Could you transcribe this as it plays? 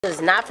Is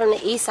not from the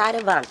east side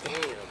of Bumpton.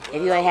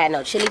 If you ain't had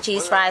no chili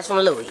cheese fries from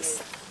Louis.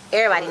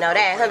 Everybody know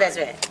that, huh, best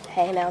friend?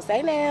 Hey now,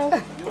 say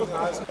now.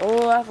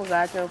 Oh, I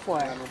forgot your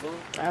part.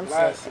 I'm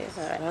so sick.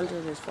 Alright, don't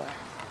do this part.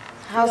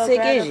 How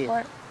sick is you?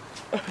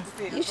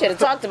 You should have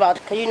talked about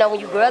it. Cause you know when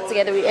you grew up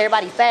together,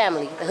 everybody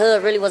family. The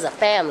hood really was a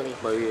family.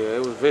 But yeah, it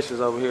was vicious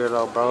over here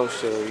though, bro.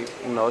 Shit,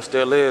 you know, it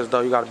still is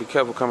though. You gotta be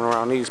careful coming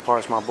around these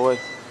parts, my boy.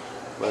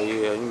 But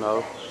yeah, you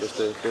know,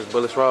 this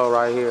Bullets Road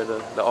right here,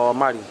 the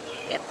almighty.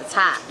 At the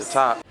top. The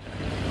top.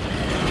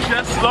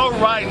 Just slow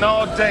riding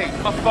all day.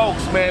 My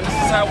folks, man, this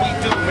is how we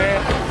do,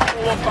 man.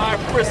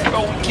 415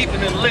 Frisco, we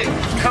keeping it lit.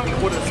 Come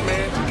with us,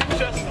 man.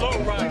 Just slow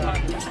riding.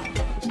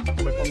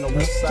 Coming from the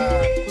west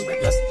side,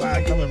 west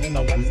side coming from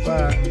the west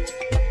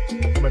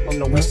side. Coming from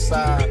the west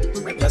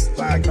side, west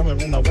side coming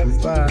from the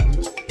west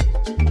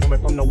side.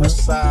 Coming from the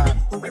west side,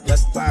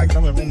 west side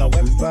coming from the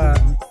west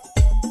side.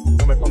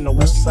 Coming from the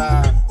west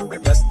side,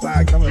 west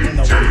side coming from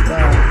the west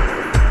side.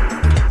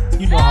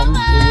 You know how we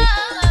do it.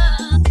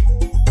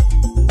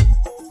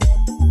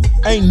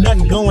 Ain't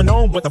nothing going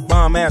on but a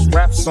bomb-ass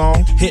rap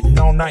song, hitting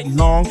all night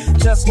long.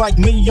 Just like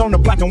me on the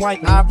black and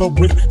white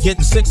ivory,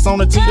 getting 6 on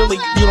the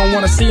T-Delete. You don't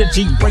wanna see a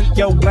G break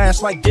your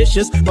glass like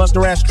dishes,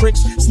 buster ass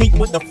tricks, sneak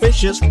with the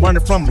fishes,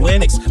 running from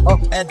Lennox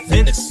up at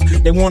Venice.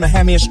 They wanna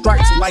have me in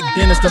stripes like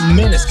Dennis the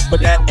Menace, but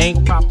that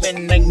ain't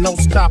poppin', ain't no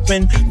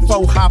stopping.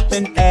 Faux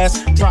hopping,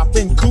 ass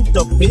dropping, coupe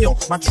the bill.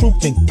 My troop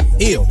think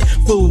ill,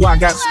 fool, I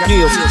got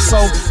skills. So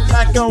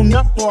back on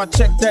up or I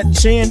check that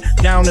chin,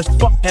 down as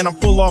fuck and I'm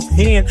full off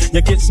hand.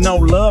 You get no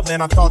love,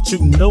 and I thought you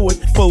knew it,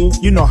 fool.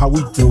 You know how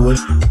we do it.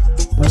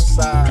 West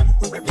side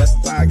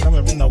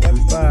coming from the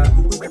west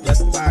side.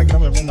 West side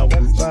coming from the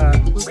west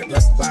side.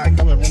 West side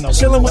coming from the west side.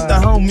 Chilling with the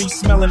homies,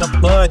 smelling a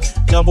bud.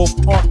 Double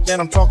park, then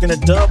I'm talking to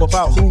Dub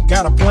about who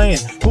got a plan,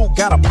 who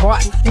got a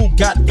plot, who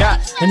got,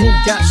 and who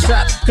got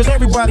shot. Cause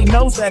everybody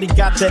knows that he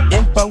got the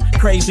info.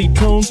 Crazy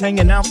tunes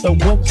hanging out the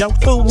window.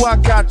 Fool, I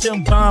got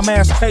them bomb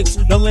ass tapes.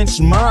 The lynch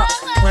mob,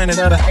 planet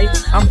of the hate.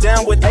 I'm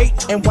down with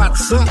 8, and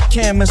what's up?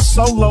 Cam and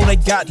Solo, they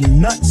got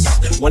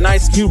nuts. When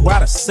Ice Cube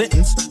write a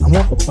sentence, I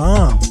want the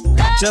bomb.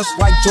 Just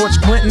like George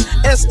Clinton,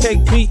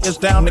 SKP is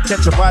down to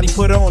catch a body,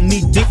 put on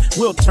knee deep.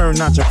 We'll turn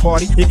out your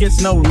party. It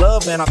gets no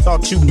love, and I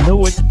thought you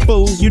knew it.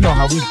 Fool, you know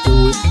how we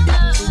do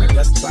it.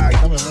 West side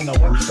coming from the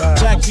west side.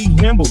 Jack be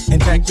nimble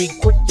and Jack be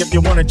quick if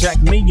you wanna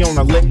jack me on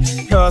a lick.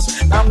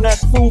 Cause I'm that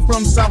fool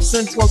from South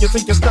Central. You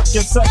think you stuck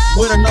yourself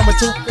with a number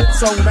 2?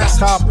 So that's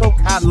how I broke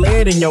hot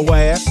lead in your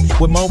ass.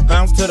 With more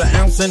bounce to the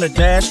ounce in the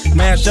dash.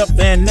 Mash up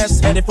Van Ness,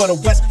 headed for the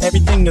west.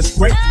 Everything is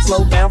great.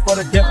 Slow down for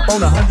the depth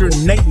on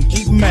 108 and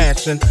keep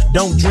mashing.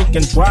 Don't drink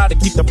and drive to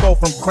keep the foe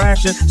from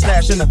crashing.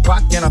 Stashing the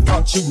clock and I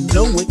thought you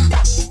knew it.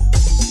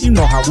 You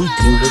know how we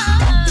do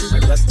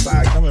it. West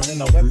side coming from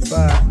the west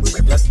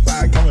side. West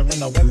side coming from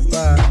the west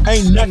side.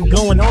 Ain't nothing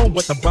going on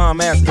with the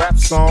bomb-ass rap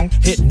song,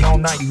 hitting all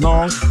night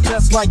long.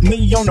 Just like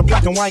me on the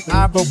black and white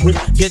ivory,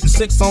 getting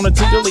 6 on the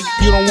T-Delete.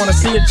 You don't wanna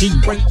see a G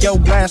break your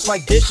glass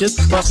like dishes,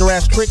 buster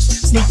ass tricks,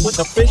 sneak with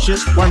the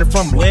fishes, running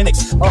from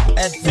Lennox up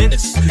at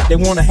Venice. They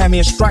wanna have me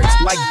in stripes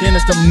like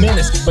Dennis the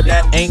Menace, but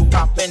that ain't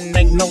poppin',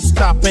 ain't no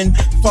stopping.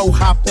 Faux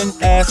hopping,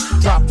 ass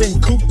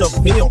dropping, coupe the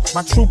bill.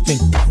 My troop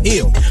think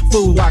ill,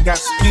 fool, I got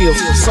skills.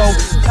 So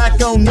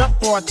back on up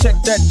or I check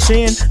that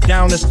chin,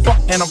 down as fuck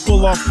and I'm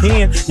full off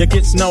hand. You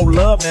gets no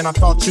love, and I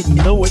thought you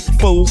knew it,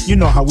 fool. You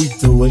know how we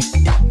do it.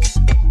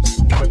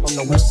 Coming from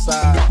the west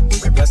side,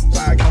 west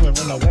side coming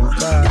from the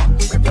west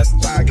side.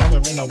 West side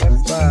coming from the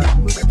west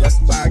side.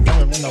 West side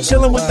coming from the west side.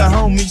 Chilling with the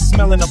homies,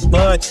 smelling a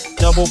bud.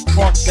 Double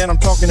park, then I'm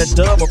talking to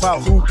Dub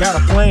about who got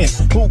a plan,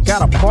 who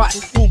got a plot,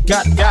 who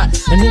got,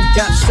 and who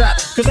got shot.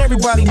 Cause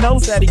everybody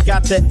knows that he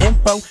got the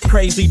info.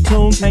 Crazy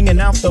tunes hanging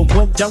out the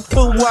window.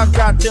 Fool, I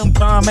got them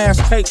bomb ass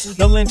tapes.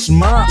 The lynch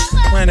mob,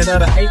 planet of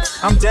the hate.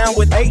 I'm down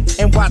with 8,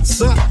 and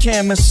what's up?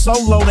 Cam and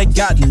Solo, they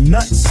got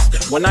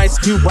nuts. When Ice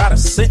Cube write a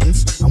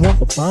sentence, I want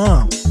the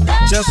bomb.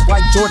 Just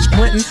like George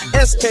Clinton,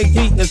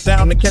 SKP is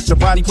down to catch a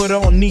body, put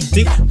on knee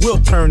deep. We'll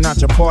turn out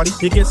your party.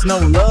 It gets no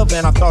love,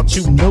 and I thought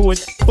you knew it.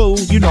 Fool,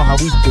 you know how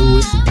we do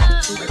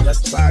it.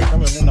 West side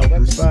coming from the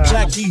west side.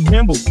 Jack be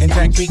nimble and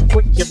Jack be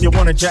quick if you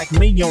wanna jack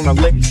me on a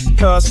lick.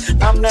 Cause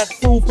I'm that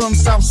fool from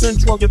South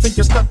Central. You think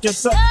you stuck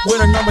yourself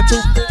with a number 2?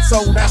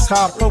 So that's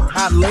how I broke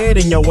hot lead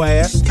in your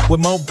ass. With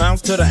more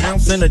bounce to the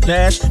ounce in the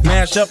dash.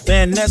 Mash up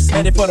Van Ness,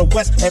 headed for the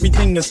west.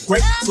 Everything is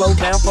great. Slow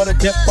down for the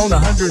depth on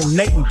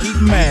 108 and keep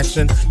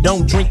mashing.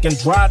 Don't drink and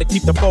drive to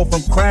keep the foe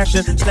from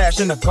crashing.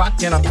 Stashing the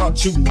clock and I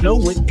thought you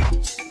knew it.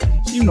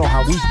 You know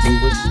how we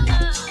do it.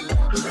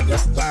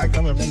 West side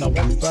coming from the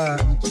west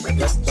side.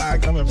 West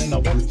side coming from the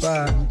west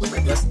side.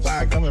 West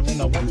side coming from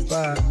the west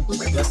side.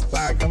 West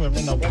side coming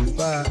from the west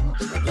side.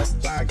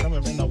 West side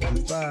coming from the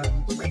west side.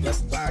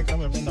 West side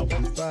coming from the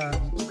west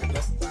side.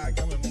 West side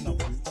coming.